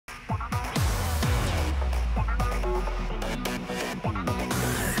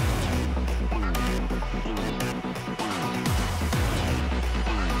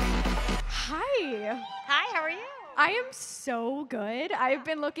I am so good. I've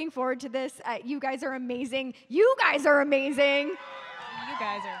been looking forward to this. You guys are amazing. You guys are amazing. You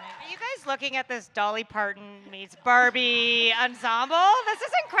guys are amazing. Are you guys looking at this Dolly Parton meets Barbie ensemble? This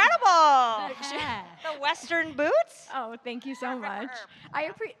is incredible. The Western boots? Oh, thank you so much.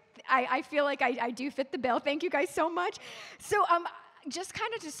 I feel like I do fit the bill. Thank you guys so much. So just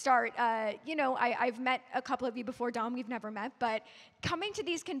kind of to start, you know, I've met a couple of you before. Dom, we've never met, but coming to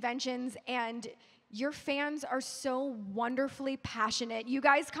these conventions and your fans are so wonderfully passionate. You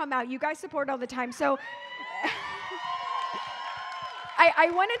guys come out, you guys support all the time. So I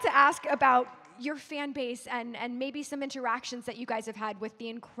wanted to ask about your fan base and maybe some interactions that you guys have had with the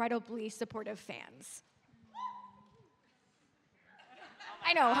incredibly supportive fans.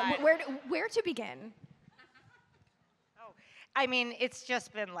 I know, where to begin? I mean, it's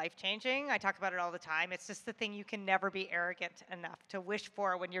just been life-changing. I talk about it all the time. It's just the thing you can never be arrogant enough to wish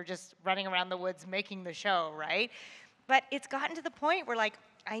for when you're just running around the woods making the show, right? But it's gotten to the point where, like,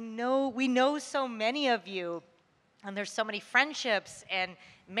 we know so many of you, and there's so many friendships and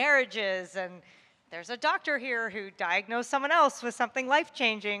marriages, and there's a doctor here who diagnosed someone else with something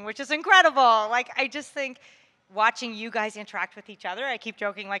life-changing, which is incredible. Like, I just think watching you guys interact with each other, I keep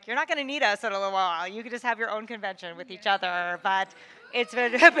joking, like, you're not going to need us in a little while. You can just have your own convention with each other. But it's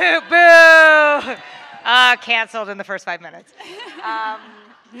been boo, canceled in the first 5 minutes.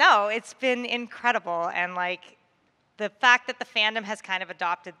 No, it's been incredible. And, like, the fact that the fandom has kind of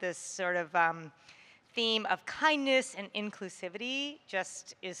adopted this sort of theme of kindness and inclusivity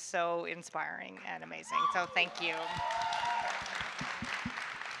just is so inspiring and amazing. So thank you.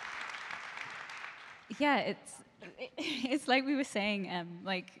 Yeah, it's like we were saying,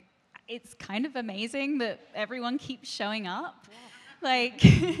 like, it's kind of amazing that everyone keeps showing up. Yeah. Like,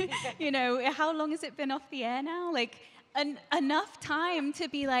 you know, how long has it been off the air now? Like, enough time to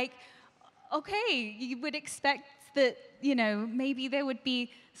be like, okay, you would expect that, you know, maybe there would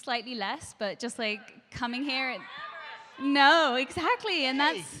be slightly less, but just like coming here and no, exactly, and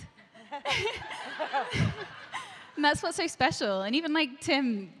that's and that's what's so special. And even like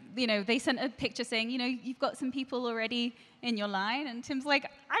Tim, you know, they sent a picture saying, you know, you've got some people already in your line, and Tim's like,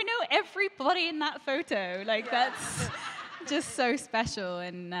 I know everybody in that photo. Like, that's just so special.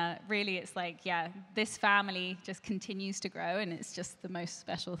 And really, it's like, yeah, this family just continues to grow, and it's just the most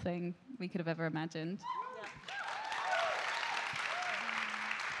special thing we could have ever imagined.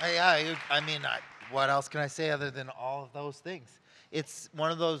 Yeah, I mean, what else can I say other than all of those things? It's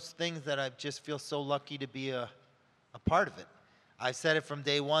one of those things that I just feel so lucky to be a part of it. I said it from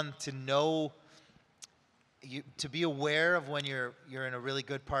day one, to know, to be aware of when you're in a really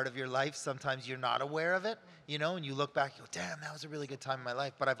good part of your life. Sometimes you're not aware of it, you know, and you look back, you go, damn, that was a really good time in my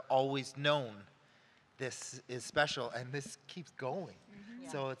life. But I've always known this is special, and this keeps going. Mm-hmm.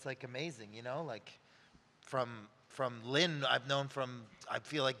 Yeah. So it's like amazing, you know, like from Lynn, I've known from, I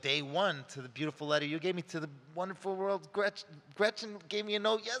feel like day one, to the beautiful letter you gave me, to the wonderful world. Gretchen gave me a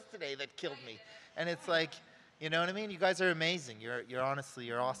note yesterday that killed me. And it's like, you know what I mean? You guys are amazing. You're honestly,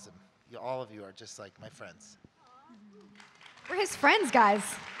 you're awesome. All of you are just like my friends. We're his friends, guys.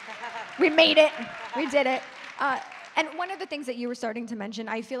 We made it. We did it. And one of the things that you were starting to mention,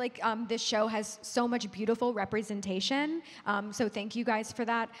 I feel like this show has so much beautiful representation. So thank you guys for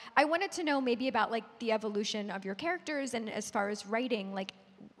that. I wanted to know maybe about like the evolution of your characters, and as far as writing, like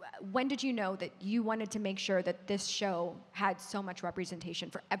when did you know that you wanted to make sure that this show had so much representation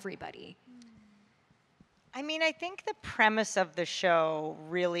for everybody? I mean, I think the premise of the show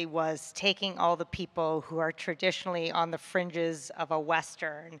really was taking all the people who are traditionally on the fringes of a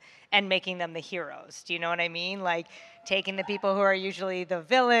Western and making them the heroes. Do you know what I mean? Like taking the people who are usually the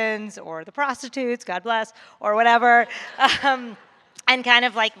villains or the prostitutes, God bless, or whatever, and kind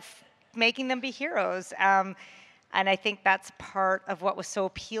of like making them be heroes. And I think that's part of what was so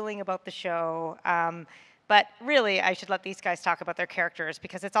appealing about the show. But really, I should let these guys talk about their characters,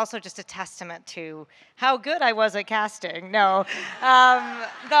 because it's also just a testament to how good I was at casting. No,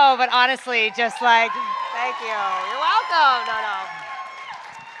 but honestly, just like, thank you. You're welcome.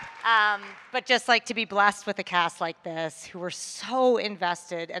 But just like to be blessed with a cast like this, who were so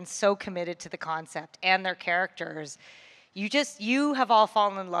invested and so committed to the concept and their characters. You have all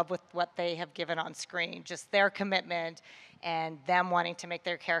fallen in love with what they have given on screen, just their commitment and them wanting to make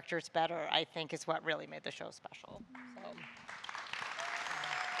their characters better, I think, is what really made the show special. So.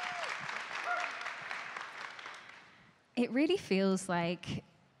 It really feels like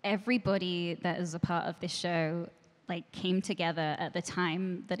everybody that is a part of this show like came together at the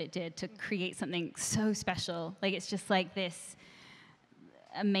time that it did to create something so special. Like, it's just like this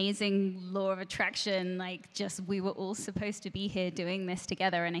amazing law of attraction, like just we were all supposed to be here doing this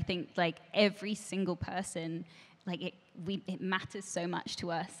together. And I think like every single person like it matters so much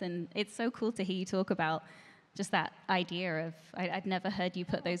to us, and it's so cool to hear you talk about just that idea of, I'd never heard you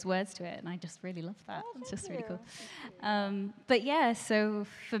put those words to it, and I just really love that. It's just really cool. But yeah, so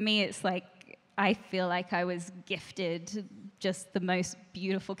for me, it's like, I feel like I was gifted just the most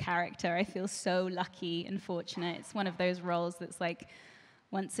beautiful character. I feel so lucky and fortunate. It's one of those roles that's like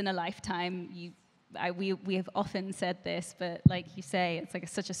once in a lifetime. We have often said this, but like you say, it's like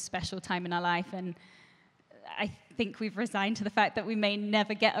such a special time in our life, and I think we've resigned to the fact that we may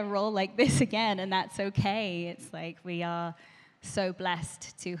never get a role like this again, and that's okay. It's like we are so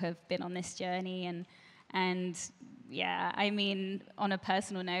blessed to have been on this journey, and yeah, I mean, on a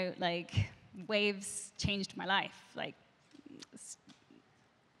personal note, like Waves changed my life. Like,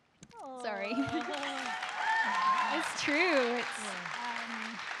 sorry, it's true. It's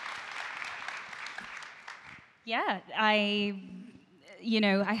yeah, I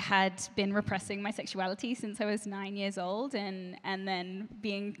had been repressing my sexuality since I was 9 years old, and then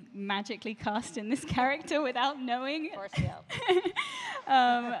being magically cast in this character without knowing. Of course,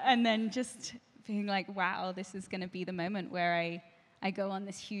 yeah. And then just being like, wow, this is going to be the moment where I go on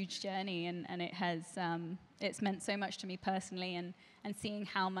this huge journey, and it has, it's meant so much to me personally, and seeing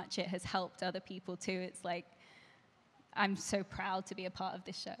how much it has helped other people too. It's like, I'm so proud to be a part of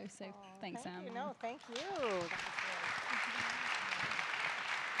this show. So thanks, Sam. No, thank you.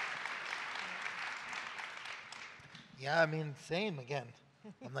 Yeah, I mean, same again.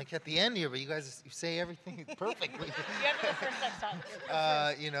 I'm like at the end here, but you guys, you say everything perfectly. You have to go first next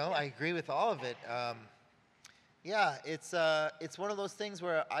time. You know, I agree with all of it. Yeah, it's one of those things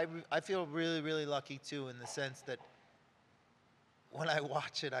where I feel really, really lucky too, in the sense that when I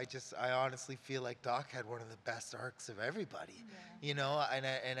watch it, I honestly feel like Doc had one of the best arcs of everybody. Yeah. You know,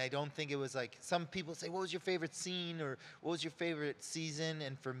 and I don't think it was like, some people say, what was your favorite scene, or what was your favorite season?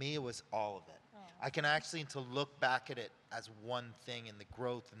 And for me, it was all of it. I can actually to look back at it as one thing, and the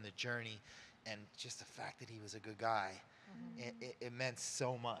growth and the journey, and just the fact that he was a good guy. Mm-hmm. It meant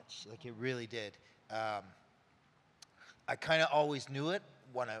so much. Like, it really did. I kind of always knew it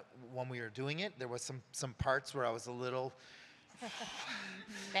when we were doing it. There was some parts where I was a little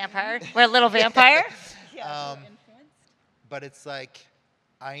vampire. We're a little vampire. Yeah. But it's like,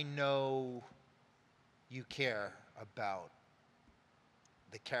 I know you care about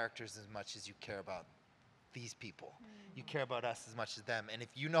the characters as much as you care about these people. You care about us as much as them. And if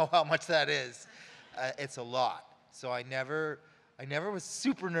you know how much that is, it's a lot. So I never was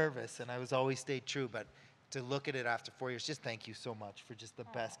super nervous, and I was always stayed true. But to look at it after 4 years, just thank you so much for just the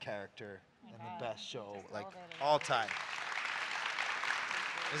best character and the best show, like all time.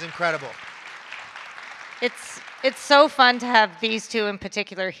 It was incredible. It's so fun to have these two in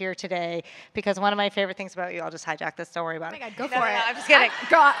particular here today, because one of my favorite things about you, I'll just hijack this, don't worry about it. Oh my God, go for it. No, I'm just kidding.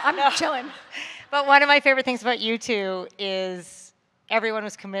 I'm chilling. But one of my favorite things about you two is everyone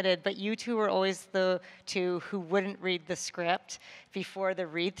was committed, but you two were always the two who wouldn't read the script before the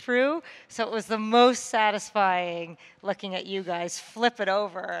read-through. So it was the most satisfying looking at you guys flip it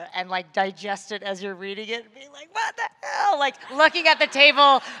over and like digest it as you're reading it and being like, what the hell? Like looking at the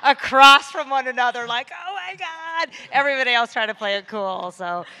table across from one another like, oh my God. Everybody else trying to play it cool.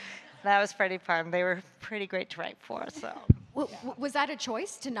 So that was pretty fun. They were pretty great to write for. So was that a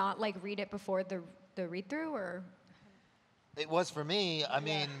choice to not like read it before the read-through, or? It was for me. I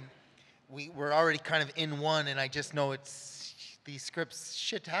mean, we were already kind of in one, and I just know these scripts,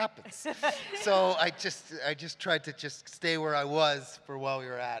 shit happens. So I just tried to just stay where I was for while we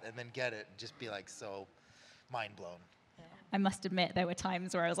were at, and then get it, and just be like so mind blown. I must admit, there were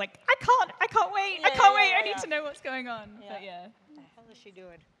times where I was like, I can't wait, I can't wait, I need to know what's going on. Yeah. But yeah. What the hell is she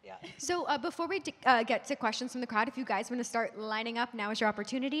doing? Yeah. So before we get to questions from the crowd, if you guys want to start lining up, now is your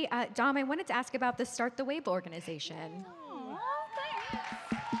opportunity. Dom, I wanted to ask about the Start the Wave organization.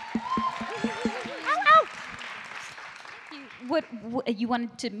 What you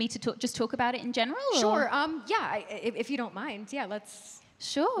wanted me to talk about it in general? Or? Sure. Yeah. If you don't mind, yeah.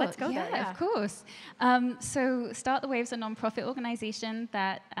 Sure. Let's go there. Yeah. Of course. So Start the Wave is a nonprofit organization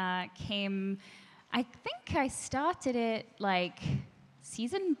that came. I think I started it like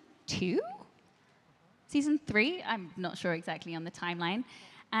season 2, season 3. I'm not sure exactly on the timeline.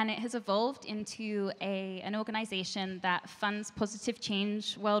 And it has evolved into an organization that funds positive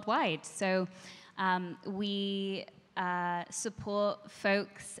change worldwide. So we support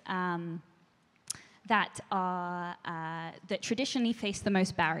folks that traditionally face the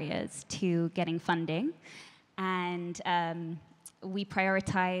most barriers to getting funding, and we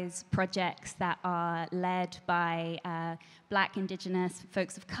prioritize projects that are led by Black, Indigenous,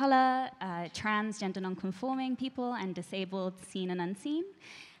 folks of color, trans, gender non-conforming people, and disabled, seen and unseen.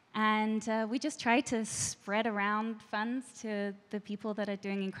 And we just try to spread around funds to the people that are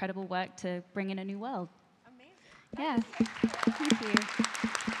doing incredible work to bring in a new world. Amazing. Yeah. Thank you.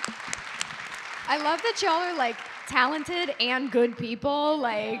 I love that y'all are like talented and good people.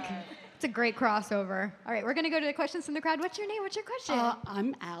 Like, it's a great crossover. All right, we're gonna go to the questions from the crowd. What's your name? What's your question?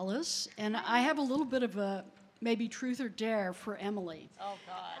 I'm Alice, and I have a little bit of a maybe truth or dare for Emily. Oh,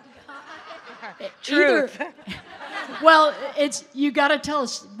 God. Truth. Well, it's you got to tell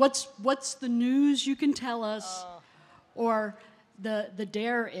us what's the news you can tell us, or the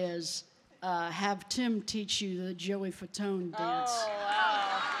dare is have Tim teach you the Joey Fatone dance. Oh,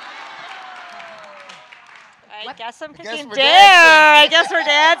 wow. I guess I'm picking we're dare. dancing. I guess we're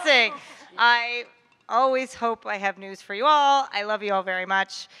dancing. I always hope I have news for you all. I love you all very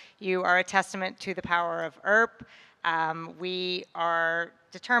much. You are a testament to the power of Earp. We are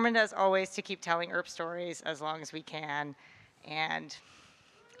determined, as always, to keep telling Earp stories as long as we can. And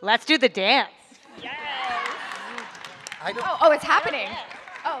let's do the dance. Yes. I don't, Oh, it's happening.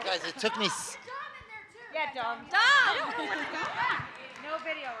 Oh. guys, it took me. Yeah, Dom. No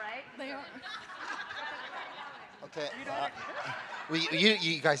video, right? Okay.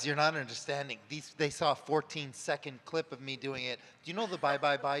 You guys, you're not understanding. They saw a 14-second clip of me doing it. Do you know the Bye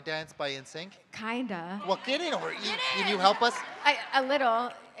Bye Bye dance by NSYNC? Kinda. Well, get in over. Can you help us? A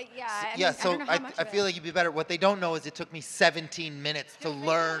little. Yeah. I mean, So I, don't know how much I of feel it. like you'd be better. What they don't know is it took me 17 minutes to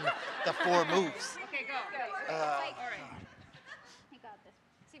learn the 4 moves. Okay, go.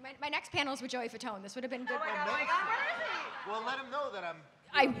 See, my next panel is with Joey Fatone. This would have been good. Well, let him know that I'm.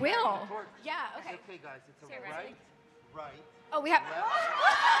 I will. Yeah. Okay. Okay, guys, it's a right. Oh, we have.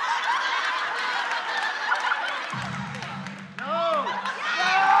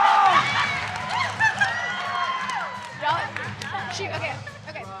 Y'all. Shoot. Okay.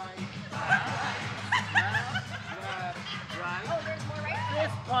 Okay. Right. Oh, there's more right.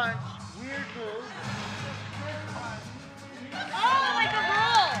 Fist punch. Weird move. Oh, like a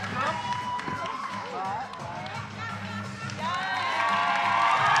roll.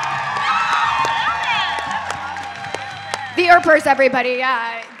 The Earpers, everybody.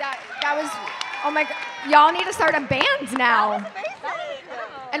 Yeah. That was. Oh my God. Y'all need to start a band now.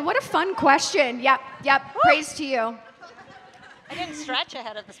 And what a fun question. Yep. Praise to you. I didn't stretch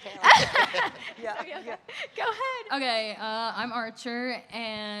ahead of this panel. Go ahead. Okay, I'm Archer,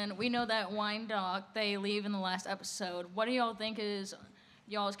 and we know that Wynonna, they leave in the last episode. What do y'all think is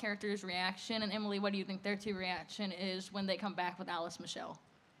y'all's character's reaction? And Emily, what do you think their reaction is when they come back with Alice Michelle?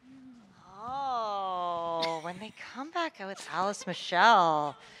 Oh, when they come back with Alice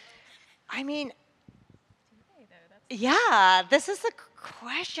Michelle. I mean, yeah, this is the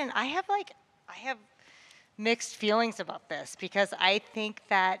question. I have mixed feelings about this because I think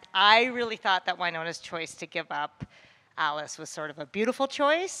that I really thought that Wynonna's choice to give up Alice was sort of a beautiful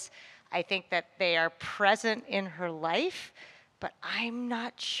choice. I think that they are present in her life, but I'm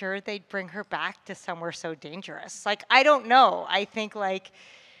not sure they'd bring her back to somewhere so dangerous. Like, I don't know. I think, like,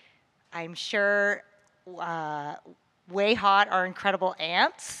 I'm sure Way Hot are incredible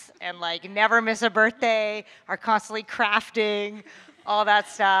aunts and, like, never miss a birthday, are constantly crafting, all that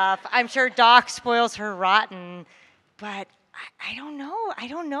stuff. I'm sure Doc spoils her rotten, but I don't know. I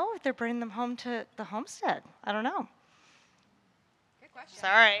don't know if they're bringing them home to the homestead. I don't know. Good question.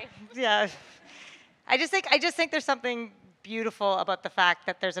 Sorry. Yeah. I just think there's something beautiful about the fact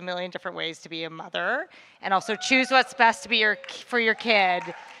that there's a million different ways to be a mother and also choose what's best to be for your kid.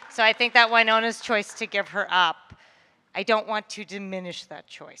 So I think that Wynonna's choice to give her up, I don't want to diminish that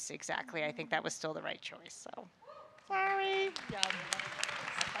choice exactly. I think that was still the right choice. So, sorry.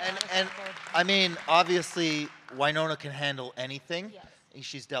 And I mean, obviously, Wynonna can handle anything. Yes.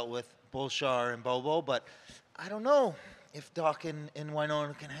 She's dealt with Bolshar and Bobo, but I don't know if Doc and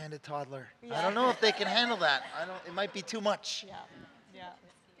Wynonna can handle a toddler. Yeah. I don't know if they can handle that. It might be too much. Yeah.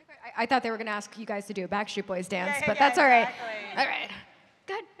 I thought they were going to ask you guys to do a Backstreet Boys dance, but that's all right. Exactly. All right.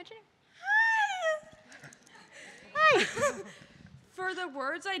 Good. What's your name? Hi. For the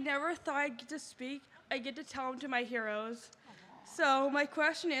words I never thought I'd get to speak, I get to tell them to my heroes. So my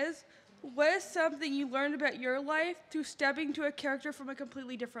question is, what is something you learned about your life through stepping to a character from a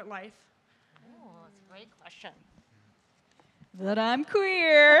completely different life? Oh, that's a great question. That I'm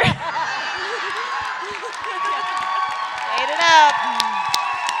queer. Made it up.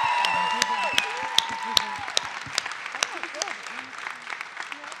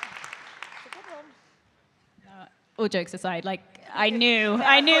 All jokes aside, like I knew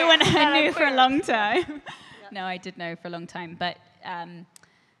for a long time. No, I did know for a long time, but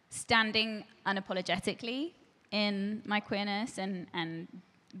standing unapologetically in my queerness and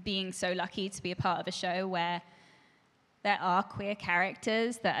being so lucky to be a part of a show where there are queer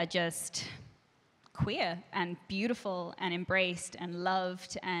characters that are just queer and beautiful and embraced and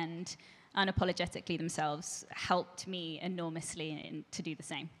loved and unapologetically themselves, helped me enormously to do the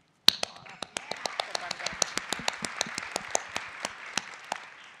same.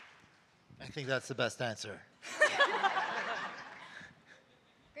 I think that's the best answer.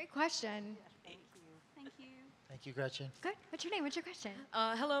 Great question. Thank you, Gretchen. Good. What's your name? What's your question?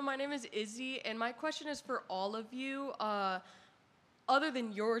 Hello, my name is Izzy, and my question is for all of you. Other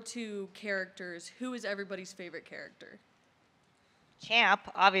than your two characters, who is everybody's favorite character? Champ,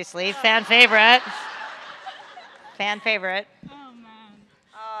 obviously, fan favorite. Fan favorite. Oh, man.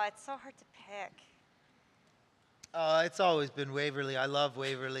 Oh, it's so hard to pick. It's always been Waverly. I love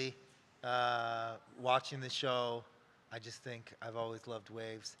Waverly. Watching the show, I just think I've always loved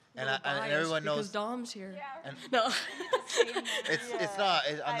Waves. And everyone knows. Because Dom's here. And No. it's not.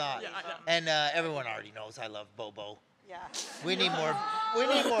 I'm not. Yeah, I know. And everyone already knows I love Bobo. Yeah. We need more. We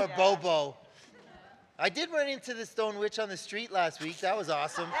need more Bobo. I did run into the Stone Witch on the street last week. That was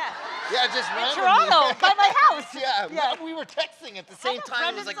awesome. Yeah, just randomly. Toronto, by my house. Yeah, we were texting at the same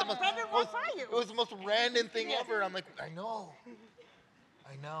time. It was like the Brendan most, walked by you. it was the most random thing ever. I'm like, I know.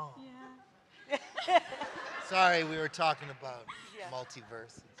 Yeah. Sorry, we were talking about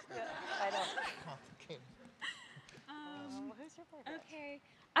multiverse. I know. Complicated. Who's your favorite? Okay.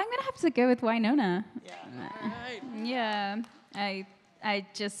 I'm going to have to go with Wynonna. Yeah. Yeah.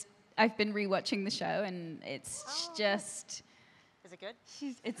 I've been rewatching the show, and it's just... Is it good?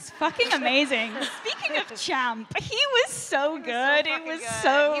 It's fucking amazing. Speaking of Champ, he was so good. He was He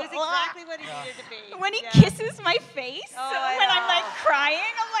so... was exactly what he needed to be. When he Yeah. kisses my face, I when I'm like know.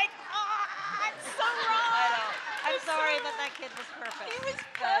 crying, I'm like, it's so wrong. I know. I'm sorry, but that kid was perfect. He was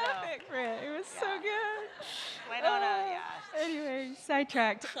I know. perfect for it. It was so good. Wynonna, yeah. Anyway,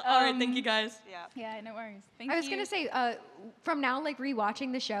 sidetracked. All right, thank you guys. Yeah. Yeah, no worries. Thank you. I was gonna say, from now, like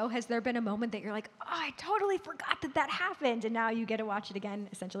rewatching the show, has there been a moment that you're like, oh, I totally forgot that happened, and now you get to watch it again,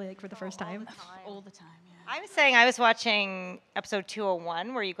 essentially, like for the first time? all the time, yeah. I was saying I was watching episode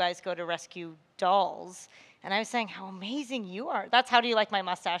 201 where you guys go to rescue dolls, and I was saying how amazing you are. That's How Do You Like My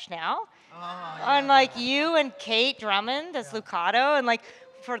Mustache Now? And like you and Kate Drummond as Lucado, and like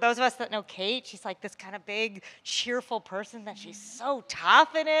for those of us that know Kate, she's like this kind of big, cheerful person that she's so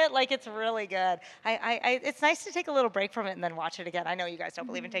tough in it. Like it's really good. It's nice to take a little break from it and then watch it again. I know you guys don't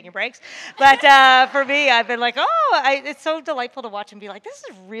believe in taking breaks, but for me, I've been like, it's so delightful to watch and be like, this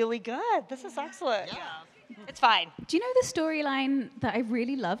is really good. This is excellent. Yeah. It's fine. Do you know the storyline that I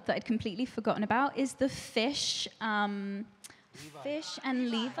really loved that I'd completely forgotten about is the fish, Fish and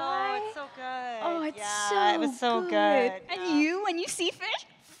Levi? Oh, it's so good. Oh, it's yeah, it was so good. And you, when you see fish,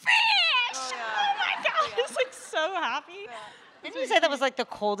 Oh, yeah. Oh my God, I was like so happy. Didn't you say that was like the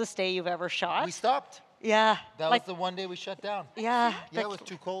coldest day you've ever shot? We stopped. Yeah. That like, was the one day we shut down. Yeah. Yeah, it was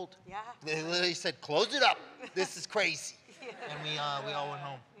too cold. Yeah. They literally said, close it up. This is crazy. And we all went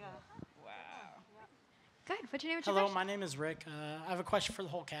home. Good. What's your name? What's your Hello, question? my name is Rick. I have a question for the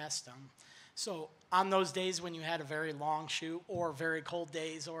whole cast. So on those days when you had a very long shoot or very cold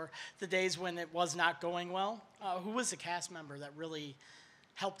days or the days when it was not going well, who was the cast member that really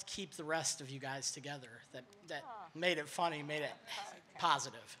helped keep the rest of you guys together, that made it funny, made it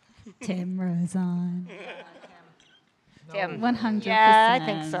positive? Tim Rozon. Tim. 100%. Yeah, I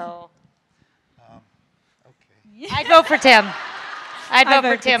think so. Okay. I'd vote for Tim. I'd vote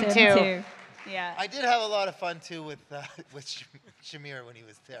for Tim, too. Yeah. I did have a lot of fun too with Shamir when he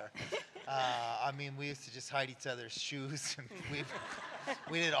was there. I mean, we used to just hide each other's shoes, and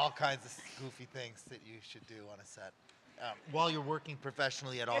we did all kinds of goofy things that you should do on a set while you're working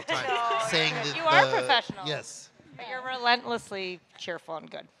professionally at all times. Saying that You are professional. Yes. But you're relentlessly cheerful and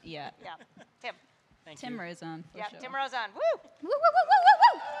good. Yeah. Yeah. Tim. Tim Rozon. Yeah, sure. Tim Rozon. Woo! Woo, woo, woo, woo,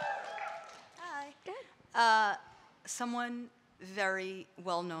 woo, woo. Hi. Someone very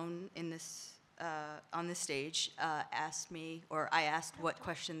well known in this on this stage asked me, or I asked what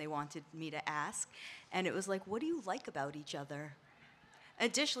question they wanted me to ask, and it was like, "What do you like about each other?"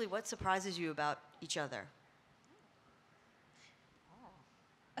 Additionally, what surprises you about each other?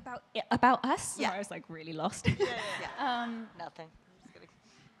 About us? Yeah. I was like really lost. Nothing.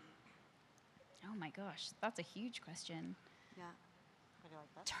 Oh my gosh, that's a huge question. Yeah. How do you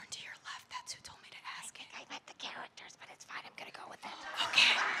like that? Turn to your left. That's who told me to ask it. I meant the characters, but it's fine. I'm going to go with it.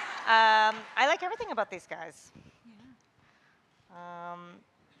 Okay. I like everything about these guys.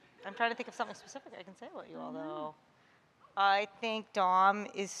 I'm trying to think of something specific I can say about you all, though. I think Dom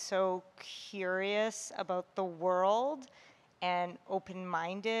is so curious about the world and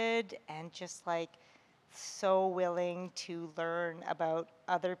open-minded and just like so willing to learn about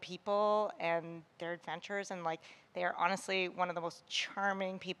other people and their adventures, and like they are honestly one of the most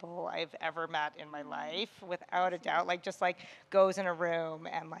charming people I've ever met in my life, without a doubt. Like just like goes in a room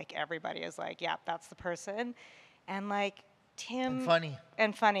and like everybody is like, yeah, that's the person. And like Tim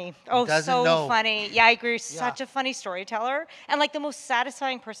And funny. Oh, Doesn't so know. funny. Yeah, I agree. Such a funny storyteller, and like the most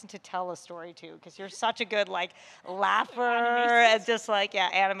satisfying person to tell a story to, because you're such a good like laugher and just like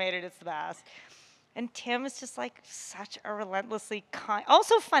animated. It's the best. And Tim is just like such a relentlessly kind,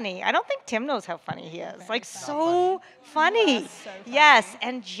 also funny. I don't think Tim knows how funny he is. Like so funny. Yes,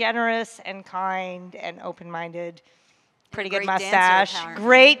 and generous and kind and open-minded. Pretty good great dancer, mustache. apparently.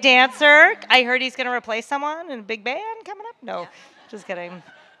 Great dancer. I heard he's going to replace someone in a big band coming up. No, just kidding.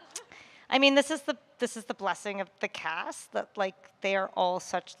 I mean, this is the blessing of the cast, that like they are all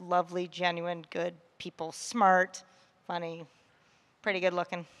such lovely, genuine, good people. Smart, funny, pretty good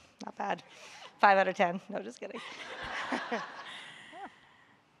looking. Not bad. 5 out of 10. No, just kidding. Yeah.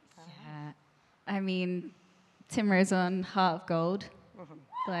 I mean, Tim Rozon, Heart of Gold.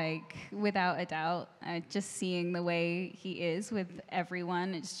 Like, without a doubt, just seeing the way he is with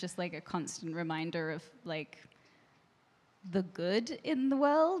everyone, it's just like a constant reminder of like the good in the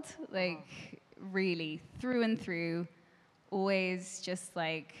world. Like, really, through and through, always just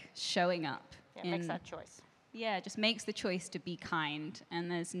like showing up. Yeah, makes that choice. Yeah, just makes the choice to be kind, and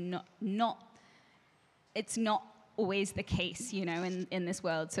there's it's not always the case, you know, in this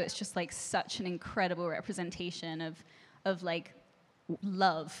world. So it's just like such an incredible representation of like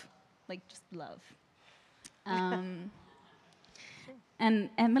love, like just love. And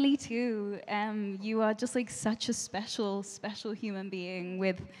Emily too, you are just like such a special human being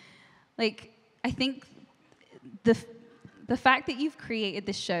with, like, I think the fact that you've created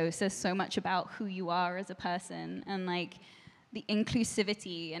this show says so much about who you are as a person, and like the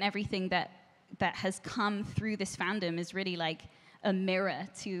inclusivity and everything that has come through this fandom is really like a mirror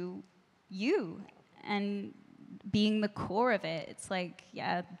to you and being the core of it. It's like,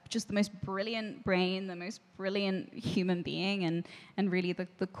 yeah, just the most brilliant brain, the most brilliant human being, and really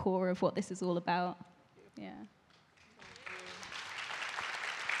the core of what this is all about. Yeah.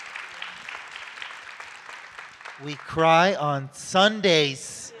 We cry on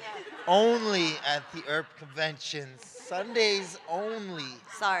Sundays only at the Earp conventions. Sundays only.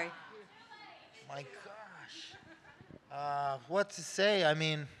 Sorry. My gosh. What to say? I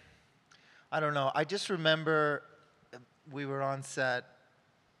mean, I don't know. I just remember we were on set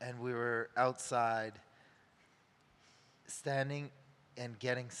and we were outside standing and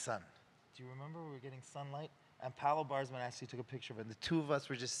getting sun. Do you remember we were getting sunlight? And Paolo Barsman actually took a picture of it. And the two of us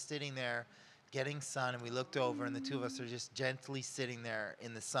were just sitting there getting sun, and we looked over, and the two of us are just gently sitting there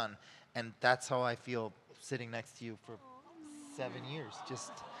in the sun. And that's how I feel sitting next to you for 7 years.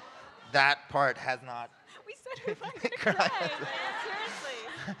 Just that part has not. We said we weren't going to cry.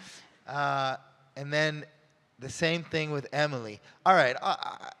 Seriously. And then the same thing with Emily. All right,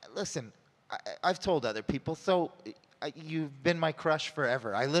 listen, I've told other people, so you've been my crush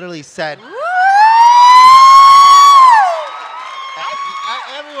forever. I literally said.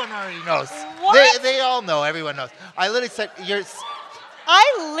 Everyone already knows. What? They all know. Everyone knows. I literally said, you're.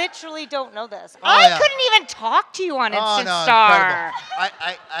 I literally don't know this. Oh, I yeah. couldn't even talk to you on Instant no, Star.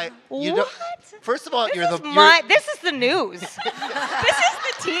 You What? Don't, first of all, This you're is the. this is the news. This is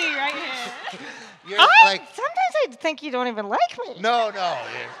the tea right here. You're like. Sometimes I think you don't even like me. No. It's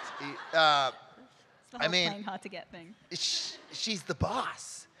the whole I mean, playing hard to get thing. She's the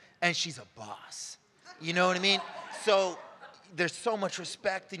boss, and she's a boss. You know what I mean? So there's so much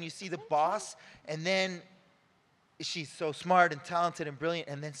respect, and you see the boss, and then she's so smart and talented and brilliant,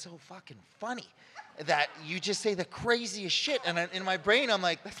 and then so fucking funny that you just say the craziest shit. And in my brain, I'm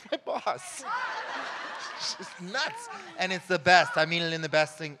like, that's my boss. It's just nuts, and it's the best. I mean it in the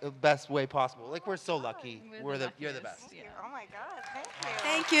best way possible. Like, we're so lucky. You're the best. Yeah. Oh my God!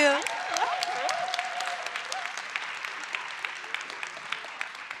 Thank you. Thank you.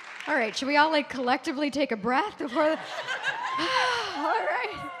 All right, should we all like collectively take a breath before the... All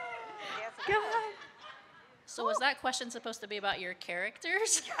right. Go on. So was that question supposed to be about your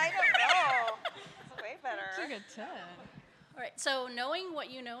characters? I don't know. It's way better. That's a good turn. All right, so knowing what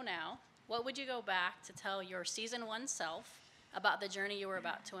you know now, what would you go back to tell your season 1 self about the journey you were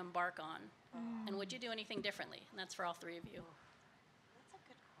about to embark on? And would you do anything differently? And that's for all 3 of you. That's a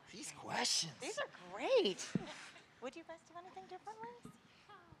good question. These questions. These are great. Would you guys do anything differently?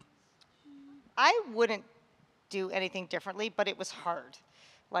 I wouldn't do anything differently, but it was hard.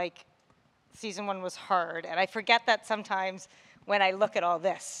 Like, season 1 was hard, and I forget that sometimes when I look at all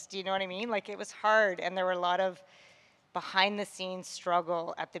this. Do you know what I mean? Like, it was hard, and there were a lot of behind-the-scenes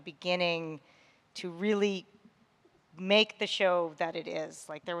struggle at the beginning to really make the show that it is.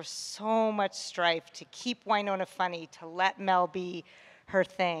 Like, there was so much strife to keep Wynonna funny, to let Mel be her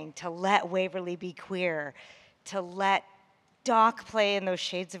thing, to let Waverly be queer, to let Doc play in those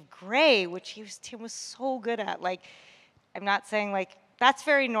shades of gray, which Tim was so good at. Like, I'm not saying, like, that's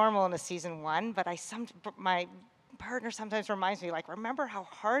very normal in a season 1, but my partner sometimes reminds me, like, remember how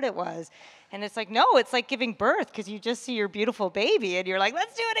hard it was? And it's like, no, it's like giving birth, because you just see your beautiful baby, and you're like,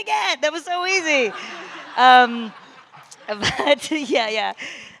 let's do it again. That was so easy. But yeah.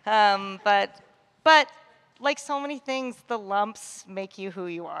 But like so many things, the lumps make you who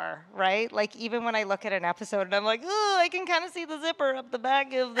you are, right? Like, even when I look at an episode and I'm like, oh, I can kind of see the zipper up the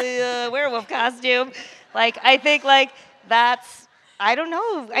back of the werewolf costume. Like, I think, like, that's, I don't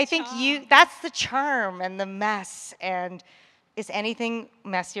know. I think that's the charm and the mess. And is anything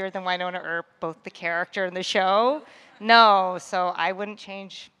messier than Wynonna Earp, both the character and the show? No. So I wouldn't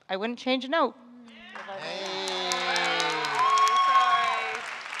change a note.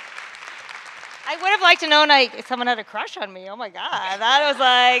 I would have liked to know if someone had a crush on me. Oh my God, that was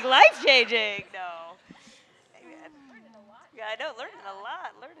like life changing. No, yeah, I know, learning a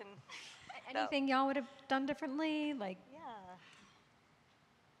lot, Anything y'all would have done differently, like? Yeah,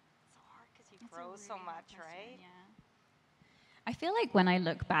 it's so hard because you grow so much, right? Yeah. I feel like when I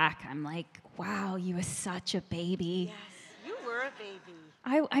look back, I'm like, wow, you were such a baby. Yes, you were a baby.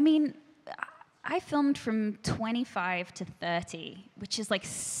 I mean, I filmed from 25 to 30, which is like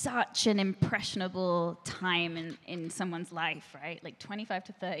such an impressionable time in someone's life, right? Like 25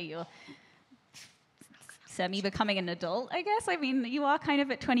 to 30, you're semi-becoming an adult, I guess. I mean, you are kind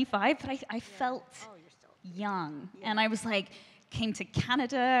of at 25, but I felt young. Yeah. And I was like, came to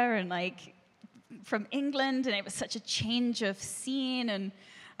Canada and like from England, and it was such a change of scene. And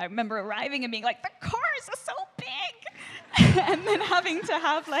I remember arriving and being like, the cars are so big. And then having to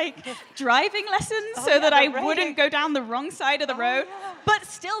have like driving lessons so that I wouldn't go down the wrong side of the road, but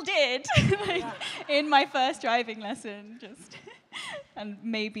still did in my first driving lesson, and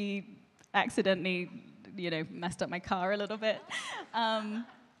maybe accidentally, messed up my car a little bit.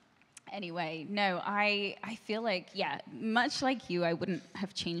 Anyway, no, I feel like, much like you, I wouldn't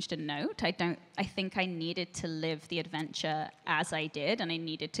have changed a note. I think I needed to live the adventure as I did, and I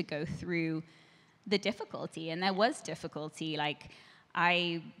needed to go through the difficulty, and there was difficulty. Like,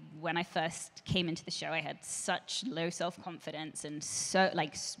 when I first came into the show, I had such low self-confidence and so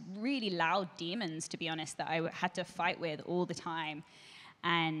like really loud demons, to be honest, that I had to fight with all the time,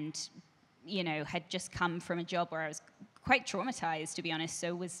 and had just come from a job where I was quite traumatized, to be honest,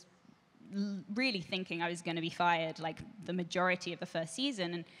 so was really thinking I was going to be fired like the majority of the first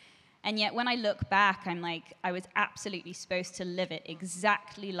season. And yet when I look back, I'm like, I was absolutely supposed to live it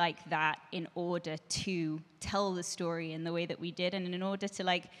exactly like that in order to tell the story in the way that we did, and in order to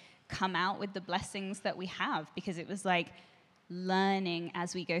like come out with the blessings that we have, because it was like learning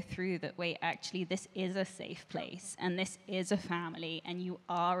as we go through that, wait, actually this is a safe place and this is a family and you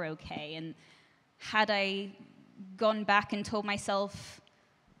are okay. And had I gone back and told myself,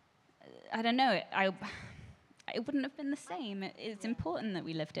 I don't know, it wouldn't have been the same. It's important that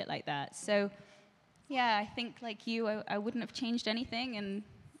we lived it like that. So, yeah, I think like you, I wouldn't have changed anything, and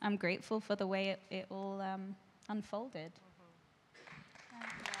I'm grateful for the way it all unfolded.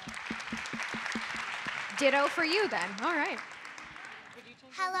 Ditto for you then. All right.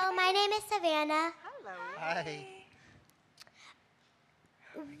 Hello, my name is Savannah. Hello. Hi.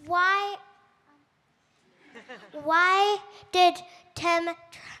 Why did Tim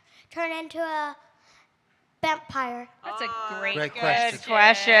turn into a vampire? That's a great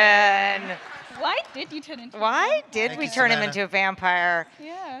question. Why did you turn into Why did we turn him into a vampire?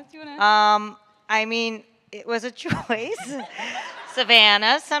 Yeah, do you want to? I mean, it was a choice.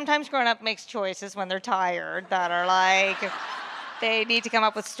 Savannah, sometimes growing up makes choices when they're tired that are like, they need to come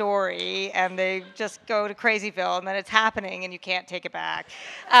up with story, and they just go to Crazyville, and then it's happening, and you can't take it back.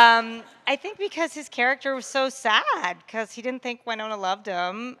 I think because his character was so sad, because he didn't think Wynonna loved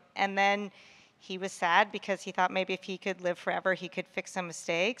him, and then he was sad because he thought maybe if he could live forever, he could fix some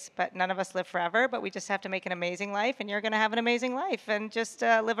mistakes, but none of us live forever, but we just have to make an amazing life, and you're going to have an amazing life, and just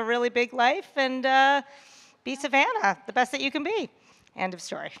live a really big life, and be Savannah, the best that you can be. End of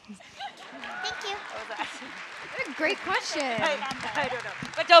story. Thank you. Great question. I don't know.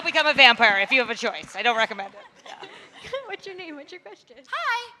 But don't become a vampire if you have a choice. I don't recommend it. Yeah. What's your name? What's your question?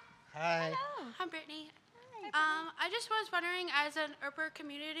 Hi. Hi. Hello. I'm Brittany. I just was wondering, as an Earper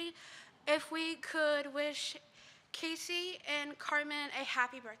community, if we could wish Casey and Carmen a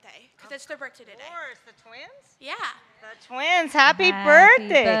happy birthday, because it's their birthday today. Of course, the twins? Yeah. The twins, happy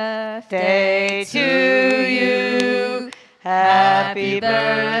birthday. Birthday to you. Happy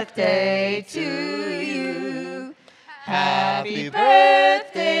birthday to you. Happy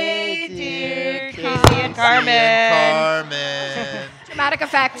birthday, dear Casey and Carmen. Dramatic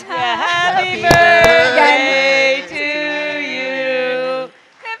effect. Happy birthday to you.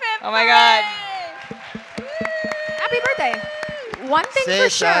 Oh my God. Happy birthday. One thing for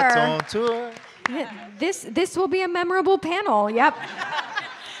sure. This will be a memorable panel. Yep.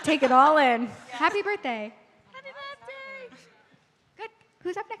 Take it all in. Happy birthday. Happy birthday. Good.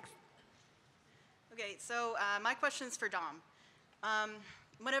 Who's up next? Okay, so my question is for Dom.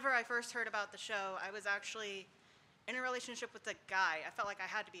 Whenever I first heard about the show, I was actually in a relationship with a guy. I felt like I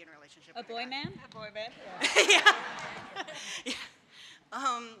had to be in a relationship with a boy man? A boy man? Yeah. Yeah.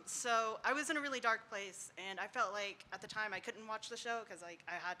 So I was in a really dark place, and I felt like at the time I couldn't watch the show because I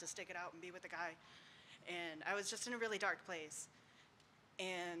had to stick it out and be with a guy. And I was just in a really dark place.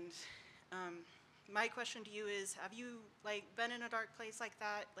 And my question to you is, have you been in a dark place like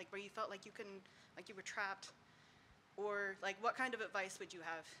that, where you felt like you couldn't, you were trapped? Or what kind of advice would you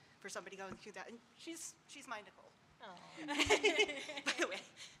have for somebody going through that? And she's my Nicole. By the way.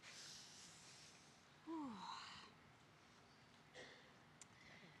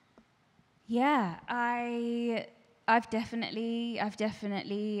 Yeah, I've definitely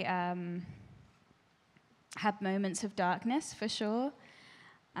had moments of darkness for sure,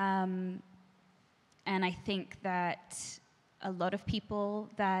 and I think that a lot of people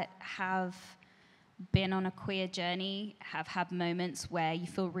that have been on a queer journey have had moments where you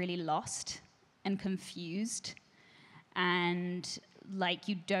feel really lost and confused, and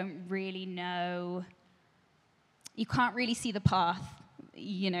you don't really know, you can't really see the path,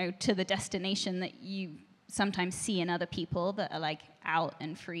 to the destination that you sometimes see in other people that are out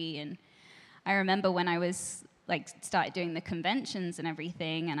and free. And I remember when I was started doing the conventions and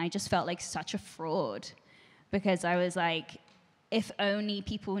everything, and I just felt like such a fraud, because I was if only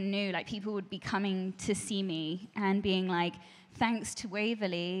people knew, people would be coming to see me and being thanks to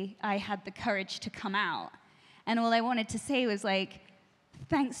Waverly, I had the courage to come out. And all I wanted to say was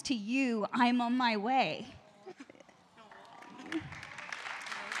thanks to you, I'm on my way.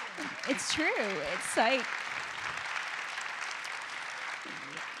 It's true. It's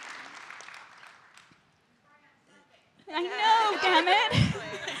I know, damn it.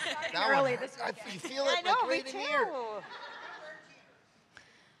 Early you feel it right in here.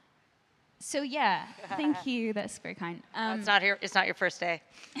 So yeah, thank you. That's very kind. It's not your first day.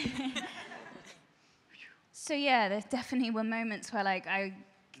 So yeah, there definitely were moments where I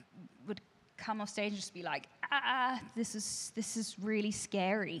would come off stage and just be this is really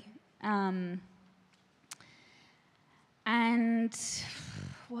scary. And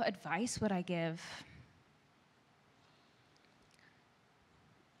what advice would I give?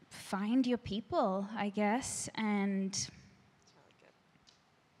 Find your people, I guess, and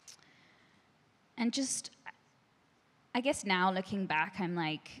just, I guess now looking back, I'm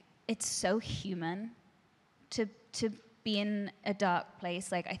it's so human to be in a dark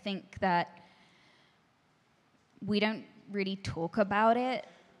place. I think that we don't really talk about it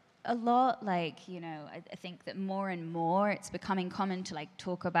a lot. I think that more and more it's becoming common to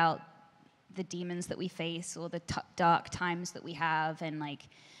talk about the demons that we face or the dark times that we have and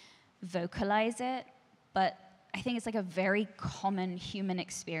vocalize it. But I think it's a very common human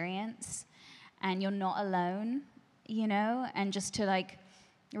experience, and you're not alone, and just to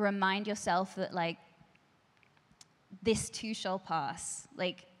remind yourself that this too shall pass.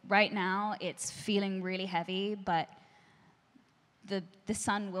 Right now it's feeling really heavy, but the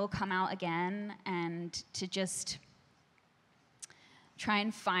sun will come out again, and to just try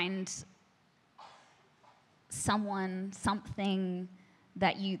and find someone, something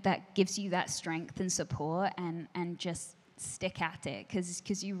that gives you that strength and support, and just stick at it,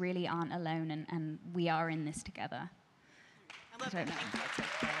 because you really aren't alone, and we are in this together. I love that.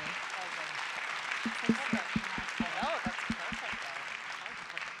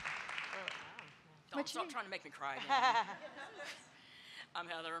 Don't stop trying to make me cry again. I'm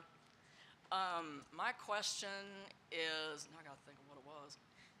Heather. My question is, now I gotta think of what it was.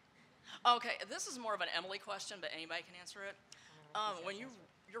 Okay, this is more of an Emily question, but anybody can answer it. When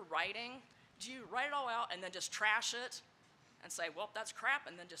you're writing, do you write it all out and then just trash it and say, well, that's crap,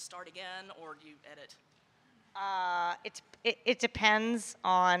 and then just start again, or do you edit? It depends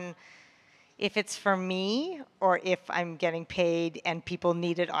on if it's for me or if I'm getting paid and people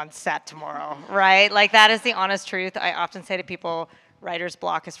need it on set tomorrow, right? That is the honest truth. I often say to people, writer's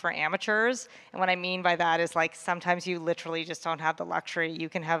block is for amateurs. And what I mean by that is sometimes you literally just don't have the luxury. You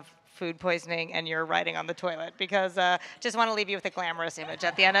can have food poisoning and you're writing on the toilet, because just want to leave you with a glamorous image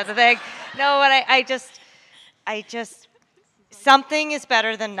at the end of the thing. No, but I just something is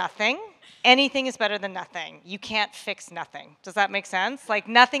better than nothing. Anything is better than nothing. You can't fix nothing. Does that make sense? Like,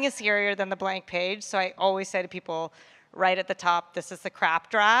 nothing is scarier than the blank page. So I always say to people, right at the top, this is the crap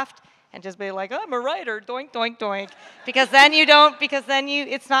draft, and just be like, I'm a writer, doink, doink, doink. Because then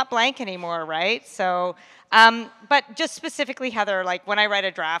it's not blank anymore, right? So, but just specifically, Heather, like when I write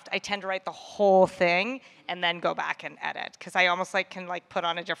a draft, I tend to write the whole thing and then go back and edit. Because I almost like can like put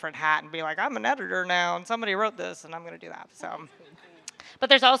on a different hat and be like, I'm an editor now, and somebody wrote this, and I'm gonna do that, so. But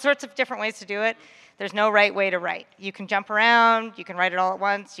there's all sorts of different ways to do it. There's no right way to write. You can jump around, you can write it all at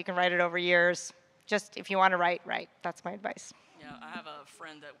once, you can write it over years. Just if you want to write, write. That's my advice. Yeah, I have a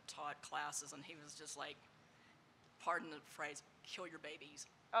friend that taught classes, and he was just like, pardon the phrase, kill your babies.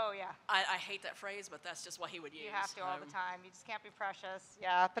 Oh, yeah. I hate that phrase, but that's just what he would use. You have to all the time. You just can't be precious.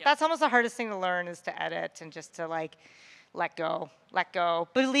 Yeah, but that's almost the hardest thing to learn is to edit and just to like let go.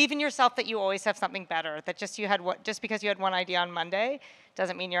 Believe in yourself that you always have something better. That just because you had one idea on Monday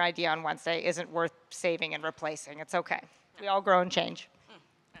doesn't mean your idea on Wednesday isn't worth saving and replacing. It's okay. We all grow and change.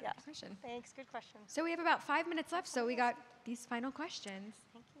 Yeah. Question. Thanks. Good question. So we have about 5 minutes left, so we got these final questions.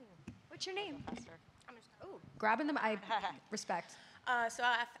 Thank you. What's your name? Professor. Oh, grabbing them. I respect.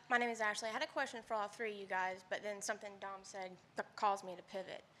 My name is Ashley. I had a question for all three of you guys, but then something Dom said caused me to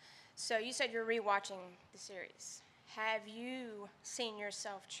pivot. So you said you're rewatching the series. Have you seen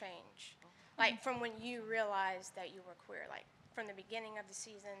yourself change? Like from when you realized that you were queer, like from the beginning of the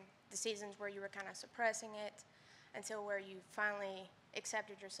seasons where you were kind of suppressing it, until where you finally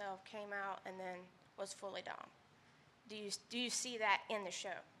accepted yourself, came out, and then was fully Dom. Do you see that in the show?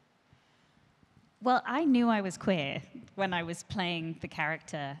 Well, I knew I was queer when I was playing the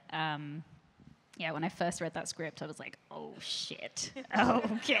character. When I first read that script, I was like, oh, shit.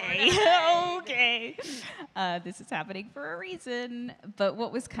 Okay. Okay. This is happening for a reason. But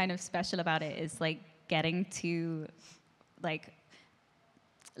what was kind of special about it is, like, getting to, like,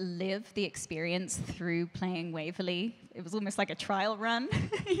 live the experience through playing Waverly. It was almost like a trial run,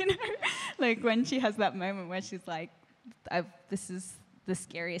 you know? Like, when she has that moment where she's like, this is the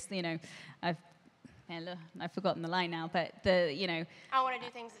scariest, you know, I've forgotten the line now, but I want to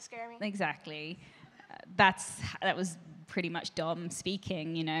do things that scare me. Exactly. That was pretty much Dom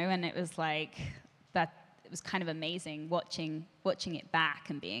speaking, you know, and it was like that. It was kind of amazing watching it back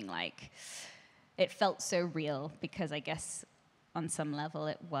and being like, it felt so real because I guess on some level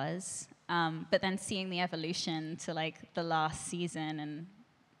it was. But then seeing the evolution to like the last season and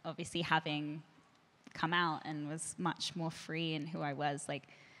obviously having come out and was much more free in who I was, like.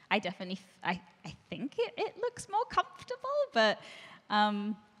 I definitely, I think it looks more comfortable, but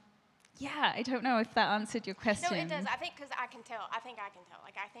I don't know if that answered your question. No, it does. I think because I can tell.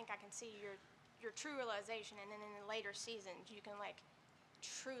 Like, I think I can see your true realization, and then in the later seasons, you can, like,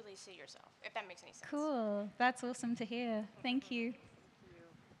 truly see yourself, if that makes any sense. Cool. That's awesome to hear. Thank you.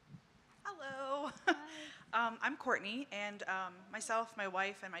 Hello. I'm Courtney, and myself, my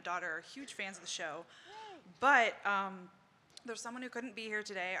wife, and my daughter are huge fans of the show. But there's someone who couldn't be here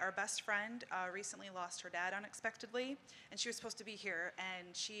today. Our best friend recently lost her dad unexpectedly, and she was supposed to be here,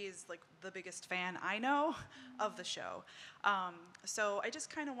 and she is like the biggest fan I know of the show. So I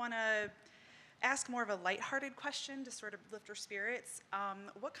just kind of want to ask more of a lighthearted question to sort of lift her spirits.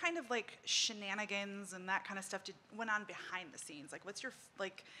 What kind of like shenanigans and that kind of stuff went on behind the scenes? Like, what's your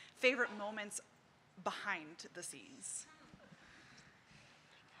like favorite moments behind the scenes?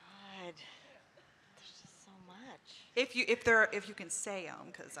 God. If you can say them,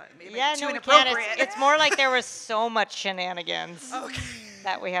 because maybe too inappropriate. It's more like there was so much shenanigans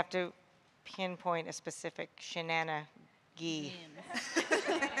that we have to pinpoint a specific shenanigy.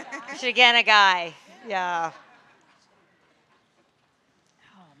 Shenana guy, yeah.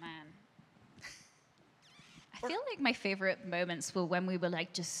 Oh man, I feel like my favorite moments were when we were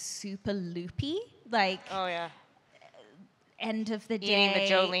like just super loopy, like. Oh yeah. End of the day, eating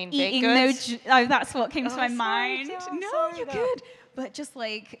the Jolene baked goods. That's what came to my mind. No, you're good. But just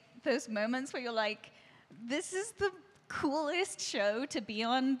like those moments where you're like, this is the coolest show to be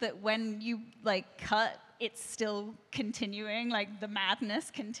on. That when you like cut, it's still continuing. Like the madness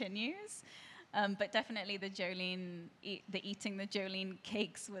continues. But definitely the eating the Jolene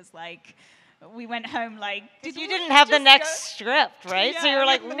cakes was like. We went home like. You didn't have the next script, right? Yeah, so you were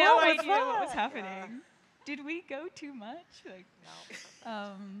like, no idea what was happening. Did we go too much? Like, no.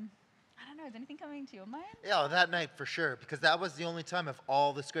 I don't know. Is anything coming to your mind? Yeah, that night for sure, because that was the only time of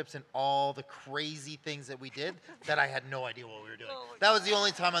all the scripts and all the crazy things that we did that I had no idea what we were doing. That was the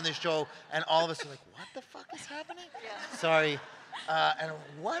only time on this show, and all of us were like, what the fuck is happening? Yeah. Sorry. And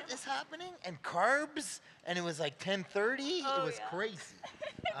what is happening? And carbs? And it was like 10:30. It was crazy.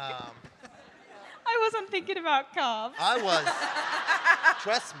 I I wasn't thinking about carbs. I was.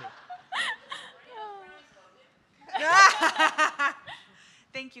 Trust me.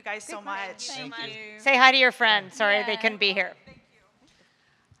 Thank you guys so much. Thank you. Say hi to your friend. Sorry they couldn't be here.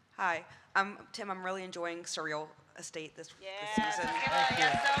 Hi, I'm Tim. I'm really enjoying Surreal Estate this season. Thank you.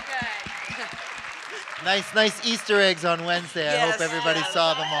 So good. Nice Easter eggs on Wednesday. I hope everybody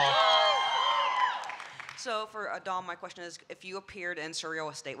saw them all. So for Dom, my question is, if you appeared in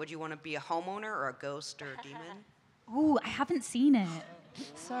Surreal Estate, would you want to be a homeowner or a ghost or a demon? Ooh, I haven't seen it.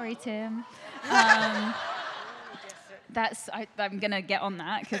 Sorry, Tim. I'm gonna get on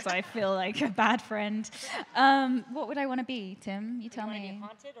that because I feel like a bad friend. What would I want to be, Tim? You tell me.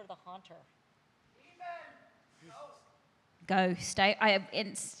 Haunted or the haunter? Ghost. I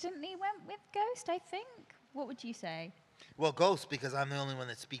instantly went with ghost, I think. What would you say? Well, ghost, because I'm the only one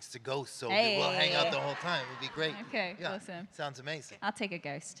that speaks to ghosts, so we'll hang out the whole time. It would be great. Okay, yeah, awesome. Sounds amazing. I'll take a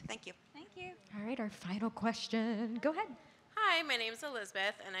ghost. Thank you. Thank you. All right, our final question. Go ahead. Hi, my name's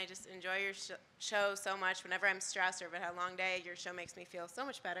Elizabeth, and I just enjoy your show so much. Whenever I'm stressed or if I had a long day, your show makes me feel so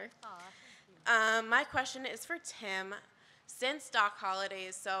much better. My question is for Tim. Since Doc Holliday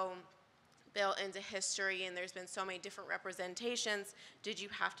is so built into history and there's been so many different representations, did you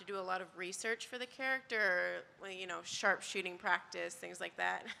have to do a lot of research for the character, or, sharpshooting practice, things like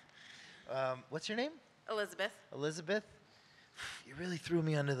that? What's your name? Elizabeth. Elizabeth? You really threw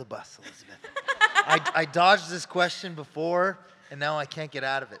me under the bus, Elizabeth. I dodged this question before, and now I can't get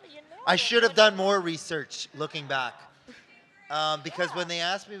out of it. I should have done more research looking back. Because when they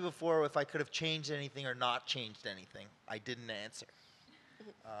asked me before if I could have changed anything or not changed anything, I didn't answer.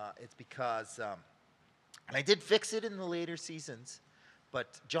 It's because, and I did fix it in the later seasons,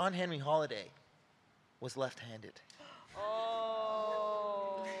 but John Henry Holliday was left-handed.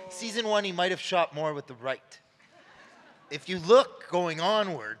 Oh. Season 1, he might have shot more with the right. If you look going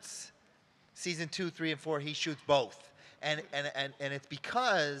onwards, season 2, 3, and 4, he shoots both. And it's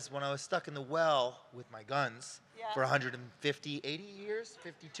because when I was stuck in the well with my guns for 150, 80 years,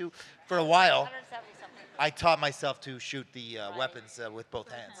 52, for a while, I taught myself to shoot the weapons with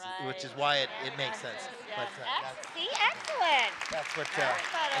both hands, which is why it makes sense. But, See, excellent. that's what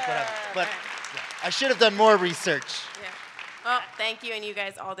happened. But I should have done more research. Yeah. Well, thank you, and you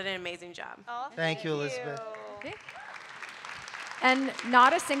guys all did an amazing job. Oh, Thank you, Elizabeth. Okay. And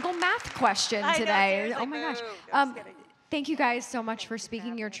not a single math question today. Oh my gosh. Thank you guys so much for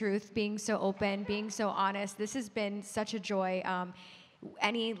speaking your truth, being so open, being so honest. This has been such a joy.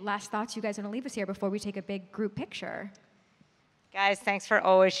 Any last thoughts you guys want to leave us here before we take a big group picture? Guys, thanks for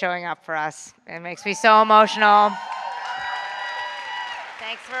always showing up for us. It makes me so emotional.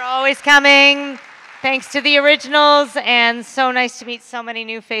 Thanks for always coming. Thanks to the originals, and so nice to meet so many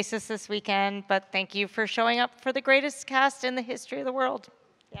new faces this weekend. But thank you for showing up for the greatest cast in the history of the world.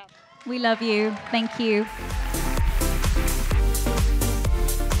 Yeah. We love you. Thank you.